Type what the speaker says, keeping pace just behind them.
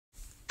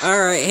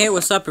Alright, hey,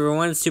 what's up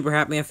everyone? It's Super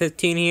Hatman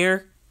 15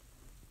 here.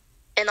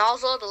 And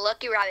also the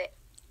Lucky Rabbit.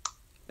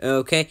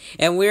 Okay,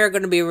 and we are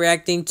going to be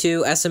reacting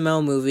to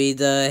SML movie,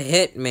 The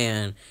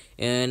Hitman.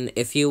 And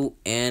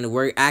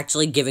we're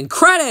actually giving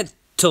credit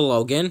to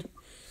Logan.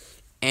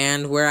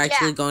 And we're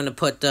actually going to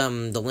put the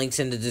links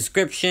in the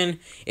description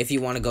if you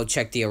want to go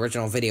check the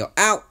original video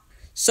out.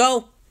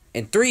 So,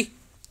 in 3,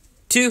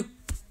 2,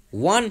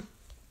 1,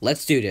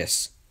 let's do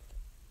this.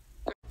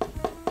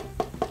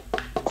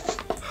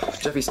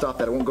 Jeffy, stop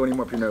that. It won't go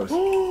anymore up your nose.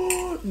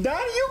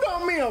 Daddy, you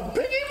got me a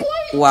biggie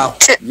plate? Wow.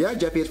 Yeah,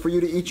 Jeffy, it's for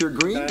you to eat your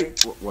green.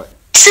 What?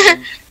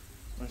 I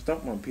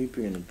stuck my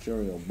pee-pee in the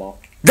cereal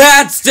box.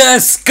 That's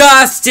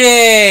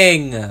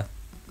disgusting!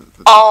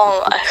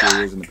 Oh my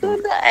god.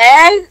 What the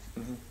heck?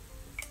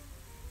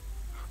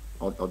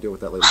 I'll deal with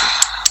that later.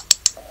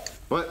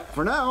 But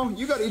for now,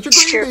 you gotta eat your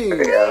green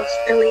beans.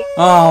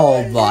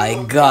 Oh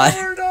my god.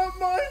 Covered up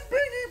my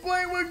biggie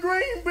plate with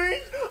green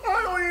beans.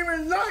 I don't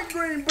even like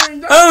green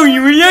beans. Oh,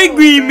 you like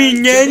green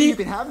beans, Daddy? You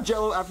can have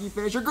Jello after you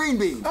finish your green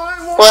beans.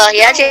 Well,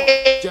 yeah, Jeffy,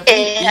 eat your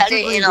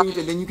green beans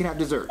and then you can have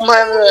dessert. Oh,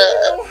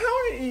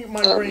 how to eat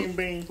my green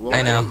beans? Well,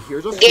 I know.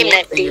 Here's a fork, and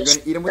you're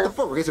gonna eat them with the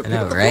fork. Okay, so pick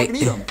up the fork and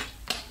eat them.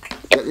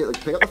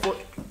 Pick up the fork.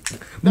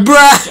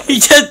 Bruh, he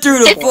just threw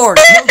the fork.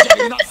 No, Jeffy,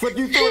 you're not slipping.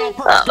 You threw it on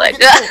purpose. Oh my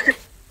god.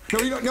 No,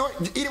 you don't know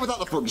it. Eat it without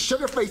the fork. Just shove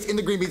your face in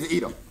the green beans and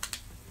eat them.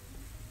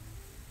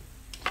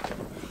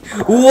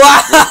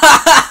 Wow!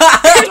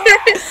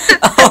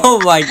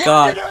 Oh my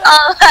god.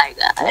 Oh my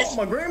god. Oh,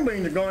 my green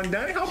beans are gone,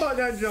 Daddy. How about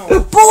that, John?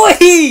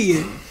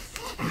 Boy!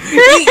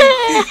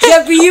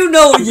 Jeffy, you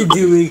know what you're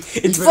doing.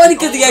 It's funny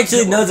because he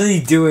actually knows what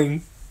he's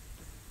doing.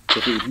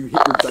 Jeffy, if you hit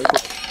your diaper...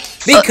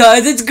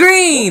 Because it's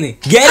green!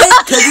 Get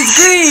it? Because it's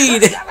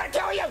green!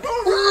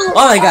 Oh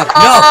my god,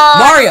 no!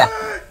 Mario!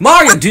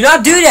 Mario, do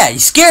not do that! You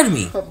scared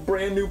me! A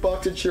brand new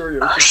box of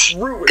Cheerios. Just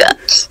ruined.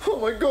 Oh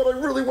my god, I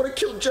really want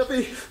to kill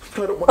Jeffy.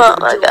 But I don't want to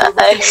go to jail for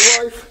the rest of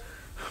my life.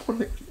 What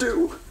am I going to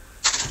do?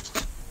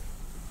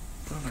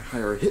 Why don't I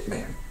hire a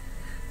hitman?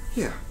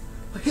 Yeah,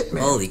 a hitman.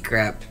 Holy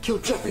crap. Kill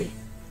Jeffy.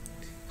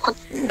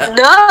 No,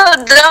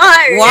 don't.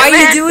 Why are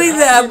you doing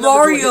that,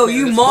 Mario?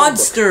 You No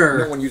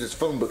monster! one uses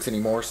phone books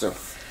anymore, so...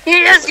 He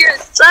is your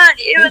son,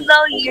 even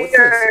though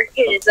you're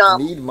his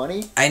Need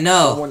money? I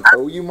know. Someone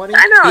owe you money?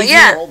 I know,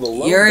 yeah. All the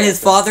loan You're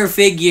his documents. father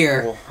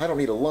figure. Well, I don't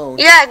need a loan.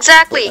 Yeah,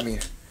 exactly. But, I mean,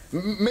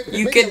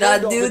 You maybe cannot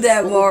a loan do dolphin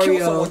that, will Mario.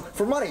 Kill someone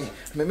for money.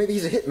 I mean, maybe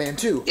he's a hitman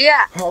too.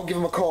 Yeah. I'll give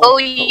him a call. Owe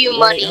you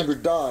money.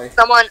 1-800-DIE.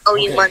 Someone owe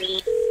you Okay.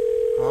 money.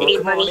 Oh, Need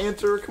come money. on,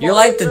 answer. Come You're on,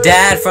 like the answer.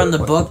 dad from the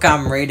book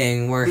I'm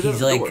reading, where Who's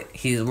he's at the door? like,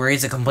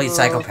 he's a complete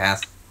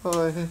psychopath.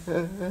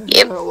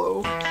 Yep.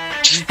 Hello.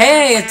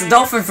 Hey, it's the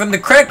dolphin from the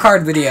credit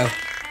card video.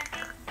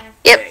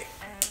 Yep.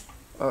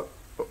 What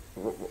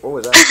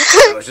was that?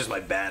 That was just my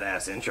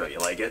badass intro. You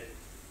like it?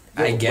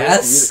 I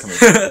guess.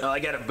 No, I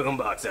got a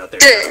boombox out there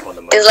set up on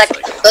the It was like,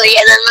 motorcycle. oh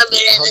yeah, that's my How did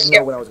you know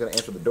business. when I was going to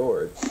answer the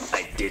door?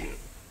 I didn't.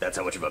 That's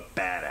how much of a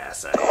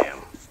badass I am.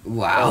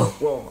 Wow.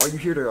 Well, are you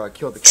here to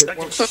kill the kid?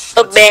 Let's A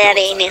go inside,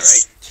 badass.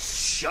 alright?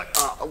 Shut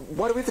up.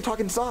 Why do we have to talk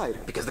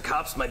inside? Because the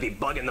cops might be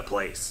bugging the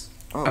place.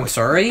 Oh, I'm I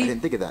sorry?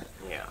 didn't think of that.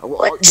 Yeah. Well,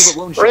 What? you're the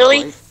lone shot,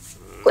 Really?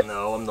 right?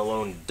 No, I'm the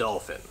lone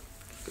dolphin.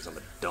 Because I'm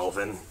a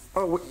dolphin.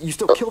 Oh, well, you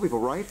still kill people,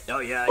 right? Oh,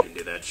 yeah, I can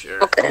do that,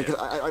 sure. Okay. Because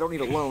I don't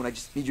need a loan. I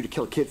just need you to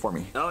kill a kid for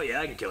me. Oh,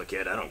 yeah, I can kill a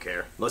kid. I don't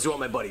care. Unless you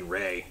want my buddy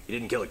Ray. He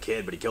didn't kill a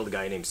kid, but he killed a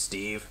guy named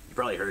Steve. You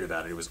probably heard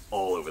about it. It was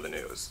all over the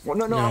news. Well,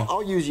 no, No.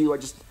 I'll use you. I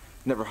just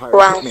never hired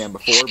Wow. a hitman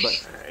before.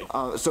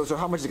 But so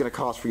how much is it going to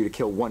cost for you to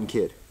kill one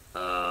kid?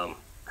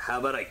 How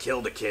about I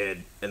kill the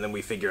kid, and then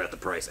we figure out the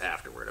price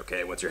afterward,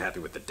 okay? Once you're happy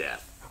with the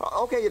death.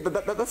 Okay, yeah,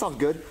 that sounds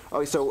good.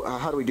 Okay, so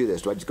how do we do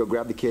this? Do I just go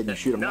grab the kid and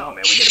shoot him No, out?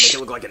 man, we gotta make it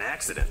look like an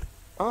accident.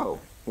 Oh,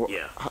 well,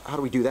 Yeah. How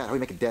do we do that? How do we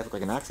make a death look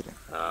like an accident?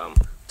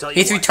 Tell you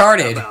He's what,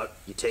 retarded. How about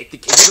you take the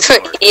kid to the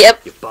park,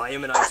 Yep. you buy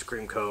him an ice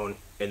cream cone,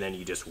 and then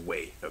you just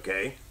wait,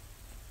 okay?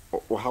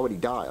 Well, how would he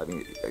die? I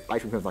mean,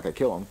 ice cream cone's not going to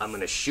kill him. I'm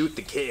gonna shoot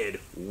the kid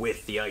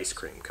with the ice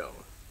cream cone.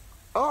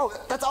 Oh,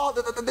 that's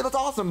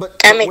awesome, but...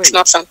 That but makes wait,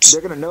 no sense. They're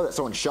going to know that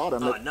someone shot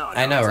him. No, I know,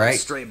 it's like right? a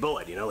stray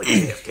bullet, you know, like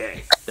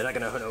JFK. They're not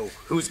gonna know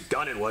whose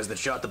gun it was that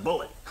shot the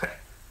bullet.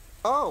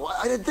 Oh,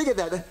 I didn't think of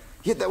that.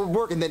 Yeah, that would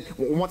work, and then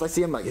once I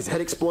see him, like, his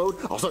head explode,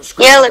 I'll start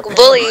screaming. Yeah, like a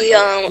bully,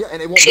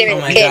 and it won't shooting Oh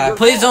be my kid. god.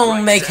 Please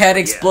don't make head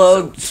Exactly, yeah.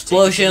 So,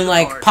 explosion take the kid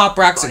like apart, Pop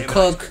Rocks buy and him an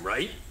ice Coke. cream,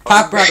 right?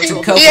 Pop Rocks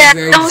and Coke Yeah, was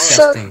very that was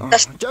so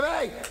disgusting.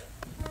 Jimmy!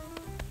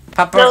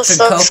 Pop that Rocks was and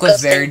so Coke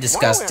was very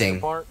disgusting.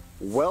 disgusting.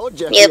 Well,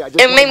 Jeffy, Yep, I just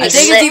it made me I think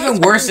sick. it's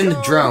even worse than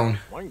the drone.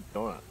 Why are you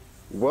doing that?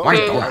 Well, Why are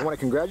you doing I that? want to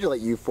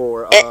congratulate you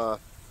for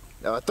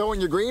throwing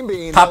your green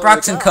beans. Pop over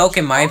Rocks the and couch. Coke,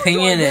 in my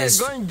opinion,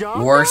 is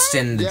worse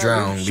than the Yeah,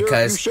 drone you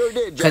because sure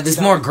did, it's Jeffy.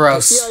 more Now,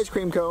 gross. Take the ice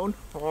cream cone.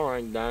 All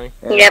right, Daddy.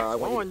 And, Yep. I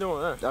Why am I want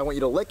doing that? you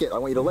to lick it. I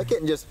want you to lick it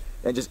and just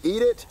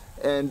eat it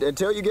and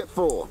until you get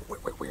full. Wait,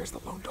 where's the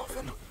lone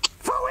dolphin?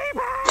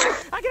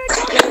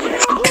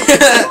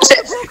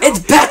 It's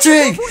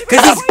Patrick!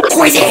 Because he's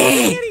poison!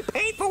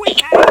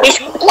 It's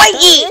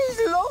whitey.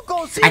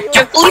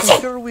 I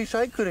sure wish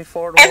I could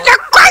afford one.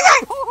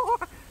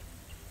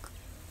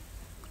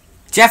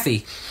 It's a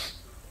Jeffy.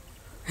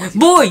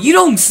 Boy, you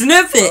don't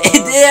sniff it.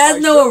 It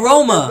has no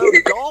aroma.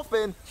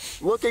 Dolphin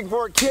looking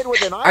for a kid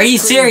with an ice Are you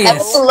cream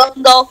serious? cone.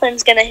 Lone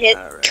Dolphin's gonna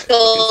All right,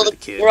 kill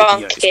looking for the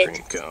wrong with the kid. ice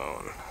cream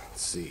cone.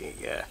 Let's see,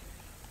 yeah.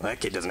 Well, that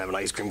kid doesn't have an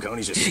ice cream cone.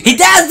 He's just. He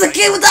does. The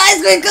kid with the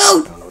ice cream I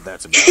cone. don't know what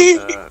that's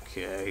about.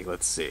 Okay,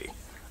 let's see.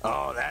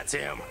 Oh, that's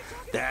him.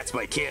 That's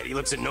my kid. He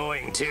looks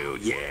annoying too.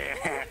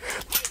 Yeah.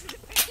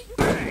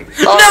 Bang.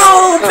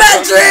 No,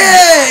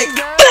 Patrick!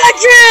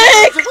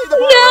 Patrick!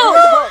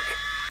 No!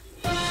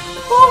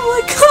 Oh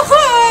my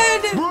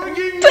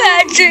God!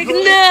 Patrick,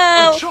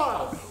 no! A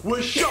child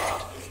was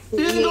shot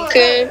in the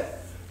Okay. head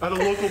at a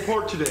local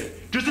park today,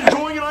 just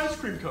enjoying an ice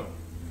cream cone.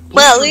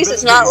 Well, at least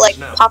it's not like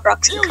No. Pop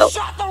Rocks and You Coke.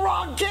 shot the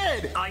wrong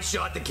kid. I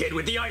shot the kid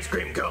with the ice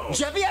cream cone.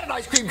 Jeffy had an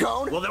ice cream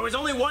cone. Well, there was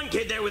only one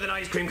kid there with an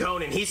ice cream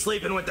cone, and he's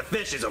sleeping with the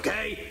fishes,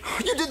 okay?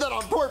 You did that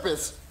on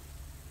purpose.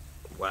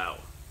 Wow,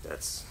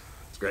 that's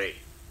great.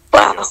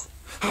 Wow.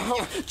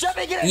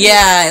 Jeffy, get in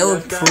Yeah, here. it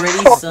was pretty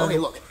Okay, son.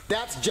 look,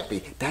 that's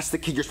Jeffy. That's the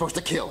kid you're supposed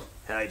to kill.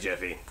 Hi,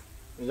 Jeffy.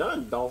 Is that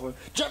a dolphin?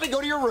 Jeffy,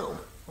 go to your room.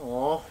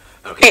 Aw.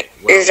 Okay,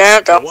 Is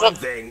that for the one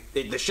thing,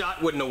 the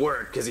shot wouldn't have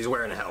worked because he's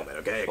wearing a helmet,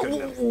 okay? I couldn't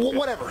have...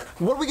 Whatever.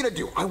 What are we gonna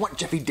do? I want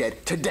Jeffy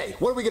dead today.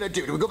 What are we gonna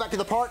do? Do we go back to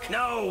the park?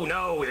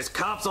 No, there's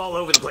cops all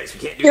over the place.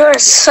 We can't do You're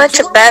that. such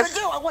a What are bad we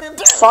gonna do? I want him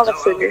dead. father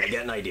Oh, figure. I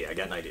got an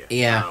idea.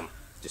 Yeah.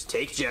 Just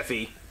take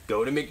Jeffy,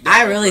 go to McDonald's.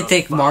 I really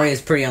think Mario's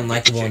pretty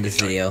unlikable in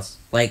this video.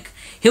 Like,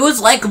 he was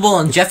likable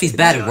in Jeffy's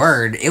bad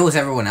word. It was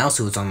everyone else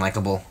who was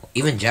unlikable.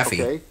 Even Jeffy.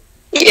 Okay.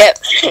 Yep.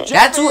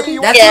 That's what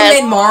Yeah.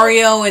 made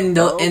Mario in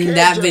Okay,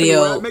 that Jeffy,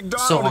 video we're at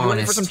McDonald's. so You ready for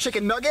honest. some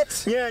chicken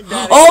nuggets? Yeah,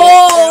 Daddy.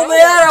 Oh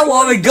man, I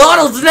want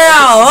McDonald's now!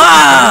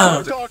 Ah!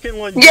 I'm talking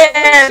legit.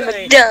 Yeah,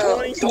 Say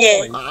McDonald's, 20 yeah.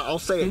 toys. I'll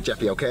say it,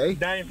 Jeffy, okay?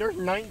 Daddy, if there's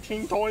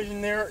 19 toys in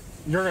there,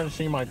 you're gonna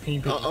see my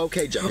pee-pee.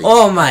 Okay, Jeffy.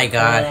 Oh my Pull it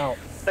God! out.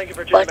 Thank you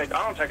for What? choosing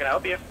McDonald's. How can I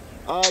help you?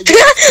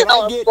 Yes, can I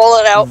I'll get pull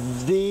it out.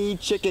 the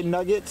chicken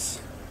nuggets?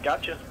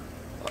 Gotcha.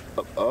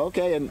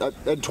 Okay,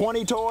 and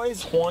 20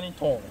 toys? 20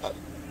 toys.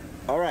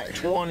 All right.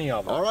 20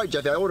 of them. All right,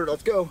 Jeffy, I ordered.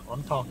 Let's go.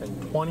 I'm talking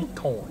 20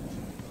 toys.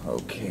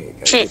 Okay,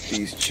 gotta get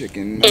these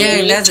chicken.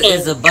 Dang, that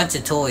is a bunch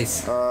of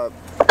toys.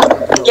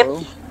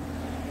 Hello.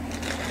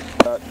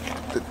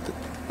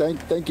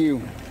 Thank you.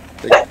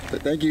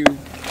 Thank you.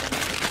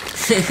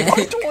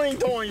 My 20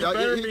 toys better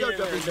Here be you go, in there,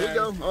 Jeffy. Here you Daddy.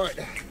 go. All right.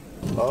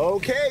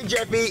 Okay,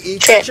 Jeffy,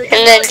 eat Okay, your chicken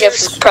and then nuggets.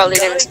 Jeff's probably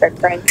gonna start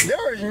crying.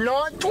 There is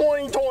not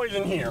 20 toys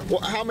in here.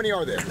 Well, how many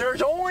are there?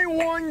 There's only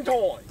one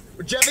toy.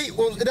 Jeffy,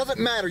 well, it doesn't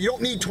matter. You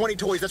don't need 20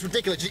 toys. That's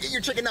ridiculous. Just eat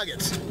your chicken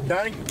nuggets.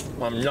 Daddy,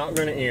 I'm not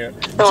gonna eat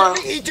it. Wow.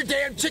 Jeffy, eat your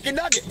damn chicken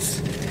nuggets.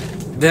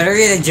 Better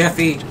eat it,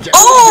 Jeffy. Jeffy,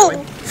 Oh!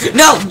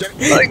 No,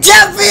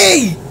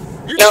 Jeffy!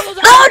 You No, know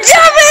no,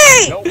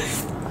 Jeffy! Nope.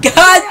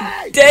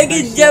 God dang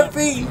it,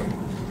 Jeffy!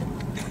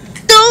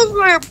 Those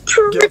were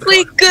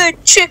perfectly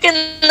good chicken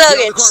Get out of the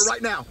nuggets. car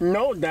right now.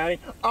 No, Daddy.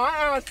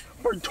 I asked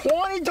for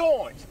 20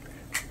 toys.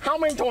 How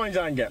many toys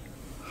did I get?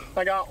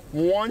 I got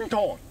one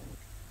toy.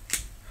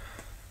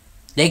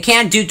 They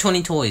can't do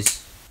 20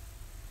 toys.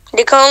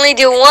 You can only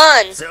do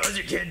one. So is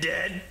your kid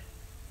dead?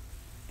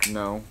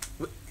 No.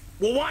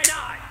 Well, why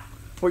not?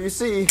 Well, you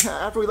see,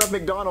 after we left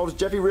McDonald's,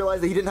 Jeffy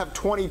realized that he didn't have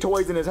 20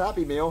 toys in his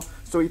Happy Meal,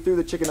 so he threw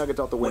the chicken nuggets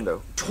out the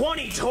window.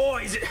 20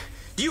 toys?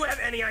 Do you have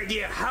any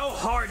idea how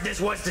hard this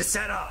was to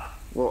set up?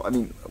 Well, I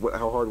mean,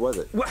 how hard was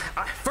it? Well,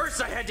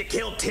 first I had to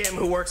kill Tim,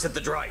 who works at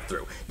the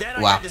drive-thru. Then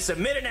I Wow. had to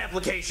submit an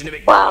application to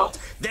McDonald's.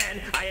 Then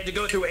I had to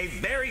go through a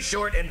very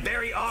short and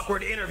very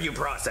awkward interview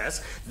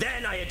process.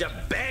 Then I had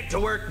to beg to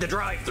work the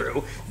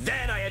drive-thru.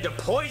 Then I had to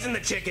poison the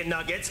chicken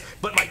nuggets,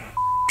 but my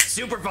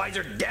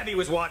supervisor Debbie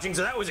was watching,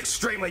 so that was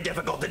extremely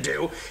difficult to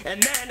do.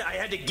 And then I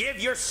had to give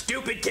your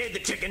stupid kid the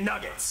chicken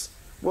nuggets.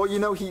 Well, you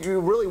know, you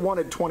really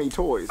wanted 20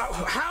 toys.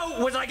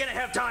 How was I gonna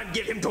have time to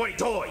give him 20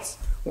 toys?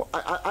 Well,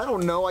 I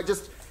don't know.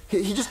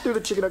 He just threw the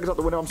chicken nuggets out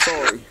the window. I'm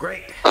sorry.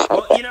 Great.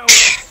 Well, you know,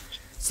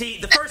 see,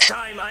 the first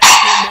time I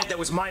have to admit that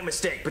was my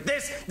mistake, but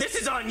this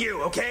is on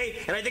you, okay?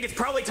 And I think it's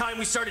probably time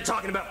we started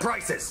talking about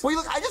prices. Wait,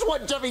 look, I just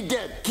want Jeffy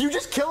dead. Can you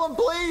just kill him,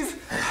 please?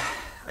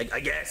 I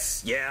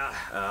guess, yeah.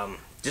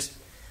 Just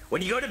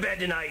when you go to bed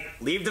tonight,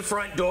 leave the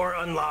front door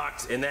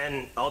unlocked, and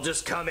then I'll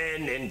just come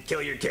in and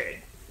kill your kid.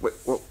 Wait,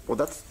 well,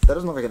 that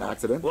doesn't look like an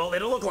accident. Well,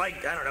 it'll look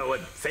like, I don't know, a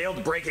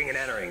failed breaking and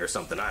entering or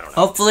something, I don't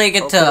know. Hopefully I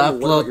get to Okay, well, what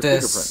about upload your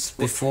this fingerprints?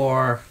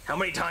 before... How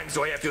many times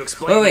do I have to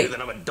explain Wait, to you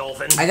that I'm a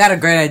dolphin? I got a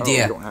great you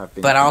idea, don't have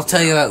but I'll tell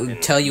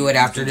fingerprints. you it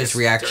after this Just turn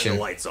reaction. the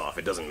lights off,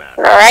 it doesn't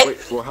matter. Alright? Wait,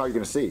 well, how are you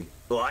gonna see?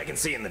 Well, I can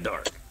see in the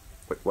dark.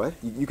 Wait, what?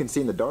 You can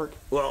see in the dark?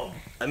 Well,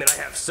 I mean,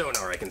 I have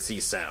sonar, I can see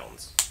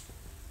sounds.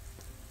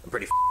 I'm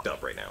pretty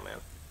up right now, man.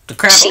 The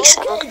crap.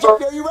 Okay,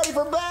 Jeffy, are you ready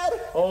for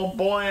bed? Oh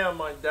boy, am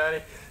I,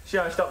 Daddy. See,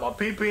 I stuck my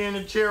pee-pee in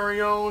the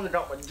Cheerios, I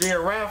got my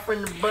giraffe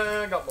in the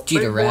bag, got my big boy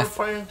Giraffe.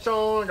 pants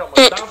on, I got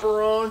my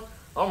diaper on.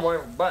 I'm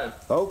ready for bed.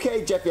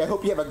 Okay, Jeffy, I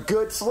hope you have a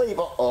good sleep.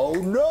 Oh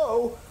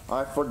no!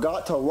 I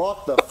forgot to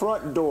lock the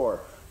front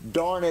door.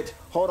 Darn it.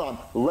 Hold on.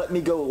 Let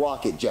me go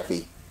lock it,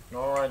 Jeffy.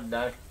 Alright,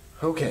 Daddy.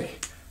 Okay.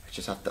 I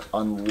just have to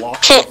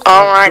unlock the front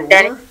Alright, door.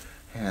 Daddy.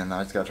 And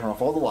I just gotta turn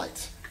off all the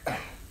lights.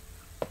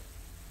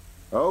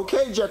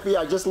 Okay, Jeffy,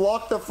 I just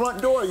locked the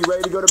front door. Are you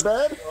ready to go to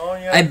bed? Oh,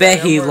 yeah, I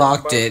bet he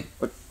locked it.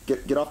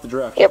 Get off the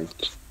draft. Yep.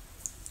 Jeffy.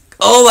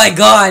 Oh my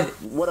god!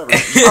 Whatever.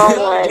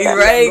 Oh He's my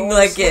riding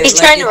like it. He's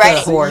like trying to it's a ride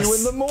it. See you in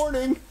horse. the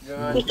morning.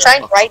 He's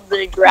trying to ride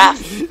the giraffe.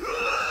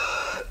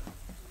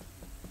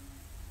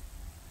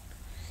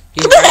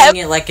 He's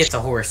riding it like it's a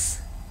horse.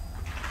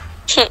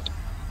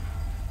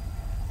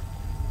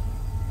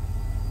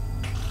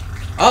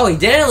 Oh, he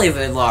didn't leave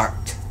it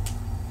locked.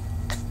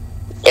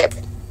 Yep.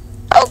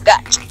 Oh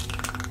god.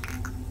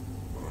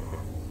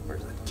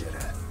 Where's that kid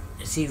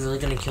at? Is he really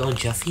gonna kill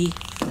Jeffy?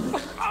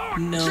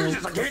 No.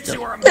 Is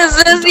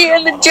this the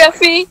end of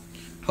Jeffy?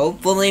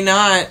 Hopefully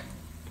not.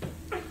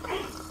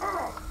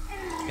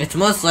 It's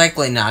most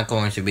likely not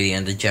going to be the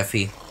end of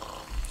Jeffy.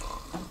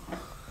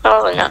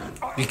 Probably not.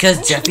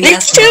 Because Jeffy It's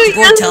has too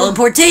multiple young.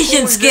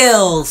 teleportation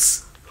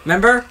skills!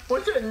 Remember?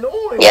 What's that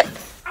noise? Yep.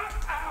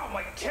 Ow,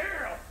 my tail!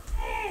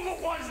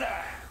 What was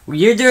that?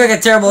 You're doing a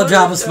terrible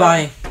job of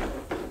spying.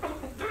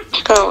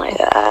 Oh my It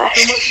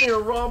gosh. must be a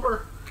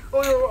robber.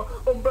 Oh,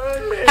 you're a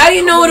bad man. How do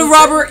you know what a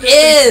robber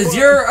is?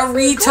 You're a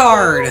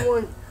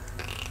retard.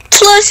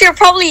 Plus, you're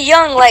probably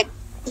young, like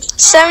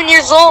 7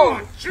 years old.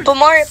 But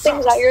Mario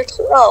thinks that you're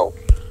 12.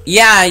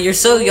 Yeah, you're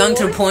so young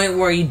to the point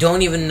where you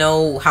don't even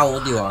know how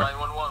old you are.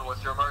 911,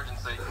 what's your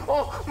emergency?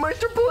 Oh,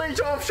 Mr. Police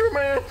Officer,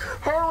 man,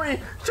 hurry!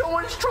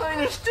 Someone's trying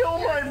to steal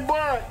my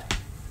butt.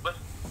 But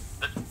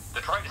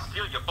they're trying to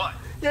steal your butt.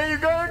 Yeah, you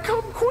gotta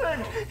come quick.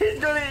 He's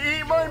gonna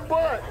eat my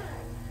butt.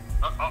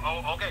 Okay,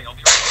 I'll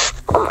be right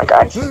back. Oh my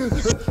gosh.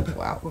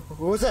 Wow. What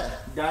was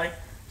that? Guy,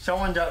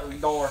 someone's at the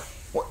door.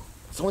 What?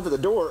 Someone's at the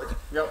door.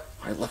 Yep.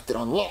 I left it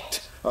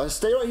unlocked.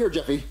 Stay right here,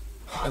 Jeffy.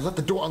 I left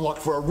the door unlocked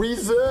for a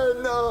reason.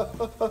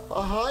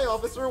 Hi,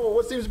 officer. Well,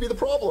 what seems to be the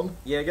problem?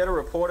 Yeah, I got a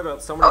report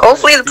about someone.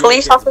 Hopefully the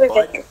police officer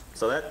butt. gets you.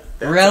 So that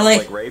Really?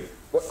 sounds like rape.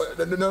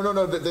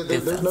 No.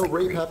 There's no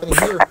rape happening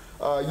here.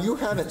 You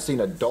haven't seen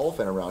a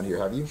dolphin around here,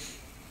 have you?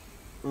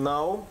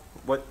 No.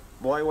 What?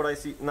 Why would I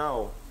see?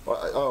 No.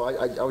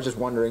 I was just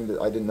wondering.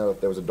 That I didn't know if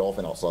there was a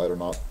dolphin outside or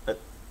not.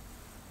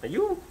 Are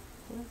you?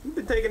 You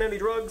been taking any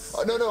drugs?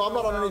 No, I'm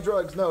not on any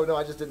drugs. No,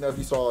 I just didn't know if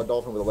you saw a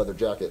dolphin with a leather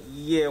jacket.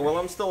 Yeah. Well,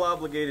 I'm still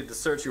obligated to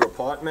search your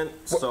apartment.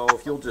 So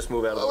if you'll just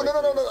move out of the way.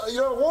 No. You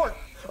don't have a warrant.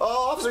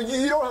 Officer,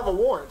 you don't have a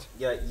warrant.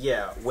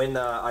 Yeah. When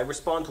I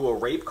respond to a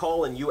rape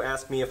call and you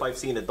ask me if I've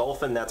seen a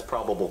dolphin, that's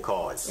probable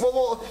cause.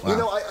 Well, you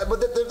know, but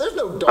there's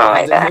no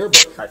my dolphins in God.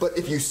 here. But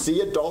if you see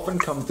a dolphin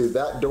come through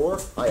that door,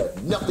 I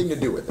had nothing to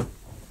do with it.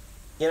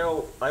 You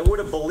know, I would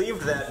have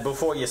believed that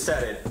before you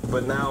said it,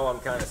 but now I'm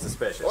kind of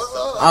suspicious.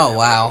 Oh,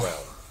 wow.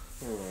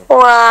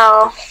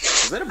 Wow.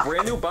 Is that a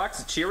brand new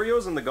box of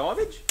Cheerios in the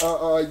garbage?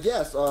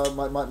 Yes.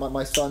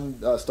 My son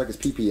stuck his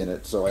pee-pee in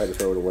it, so I had to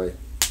throw it away.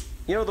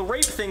 You know, the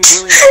rape thing's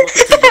really not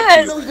looking too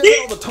good. No, he does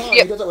it all the time.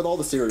 He does that with all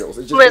the cereals.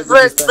 It's just,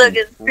 Look, it's his look,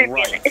 thing. it's creepy.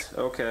 Right.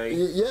 Okay.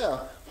 Yeah.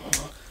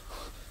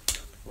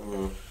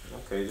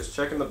 Okay, just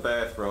checking the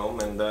bathroom,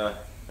 and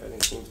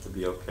everything seems to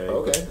be okay.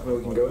 Okay, I mean,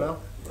 we can go now.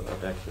 What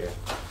about back here?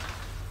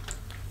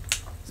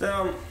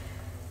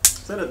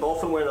 Is that a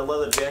dolphin wearing a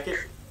leather jacket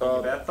in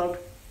your bathtub?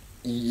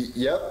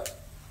 Yep.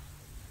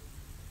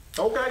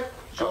 Okay.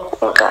 Sure.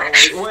 Oh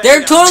gosh. Wait,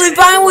 They're totally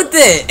fine with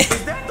it.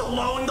 Is that the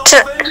lone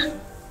dolphin?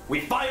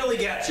 We finally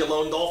got you,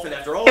 lone dolphin,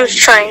 after all He was these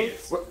trying.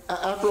 years. What,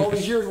 after all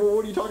these years,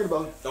 what are you talking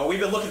about? Oh, we've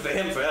been looking for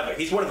him forever.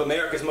 He's one of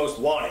America's most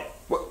wanted.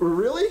 What,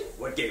 really?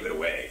 What gave it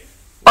away?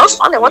 Most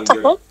wanted, what the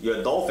heck? You're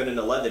a dolphin in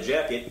a leather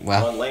jacket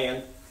Wow. on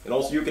land, and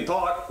also you can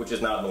talk, which is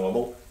not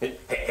normal. Hey,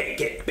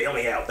 kid, bail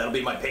me out. That'll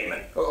be my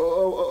payment.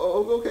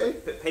 Okay.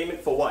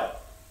 Payment for what?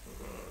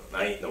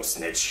 I ain't no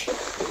snitch.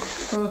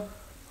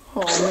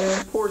 Oh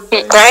man, poor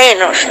thing. I ain't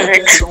no I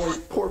snitch. guess his only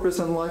purpose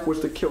in life was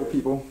to kill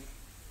people.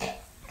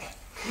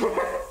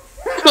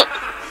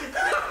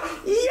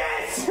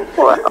 Yes!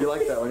 You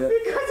like that one, yeah?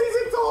 Because he's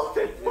a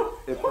dolphin.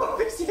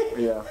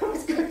 Yeah.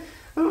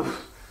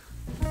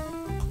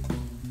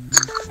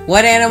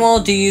 What animal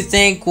do you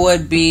think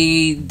would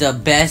be the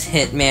best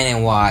hitman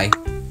and why?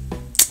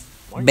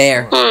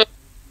 Bear.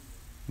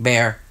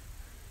 Bear.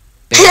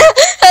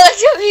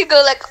 You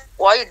go like,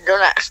 why you doing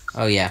that?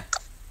 Oh yeah.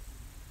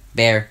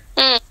 Bear.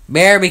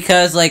 Bear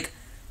because like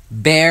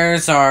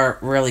bears are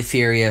really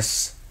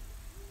furious.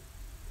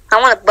 I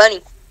want a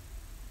bunny,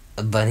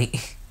 A bunny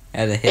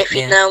as a if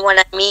you hitman. know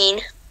what I mean.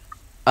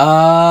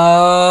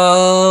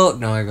 Oh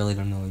no, I really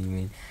don't know what you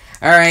mean.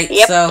 Alright,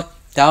 Yep. so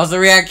that was the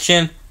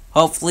reaction.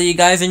 Hopefully you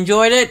guys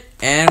enjoyed it,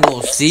 and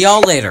we'll see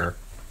y'all later.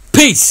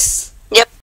 Peace!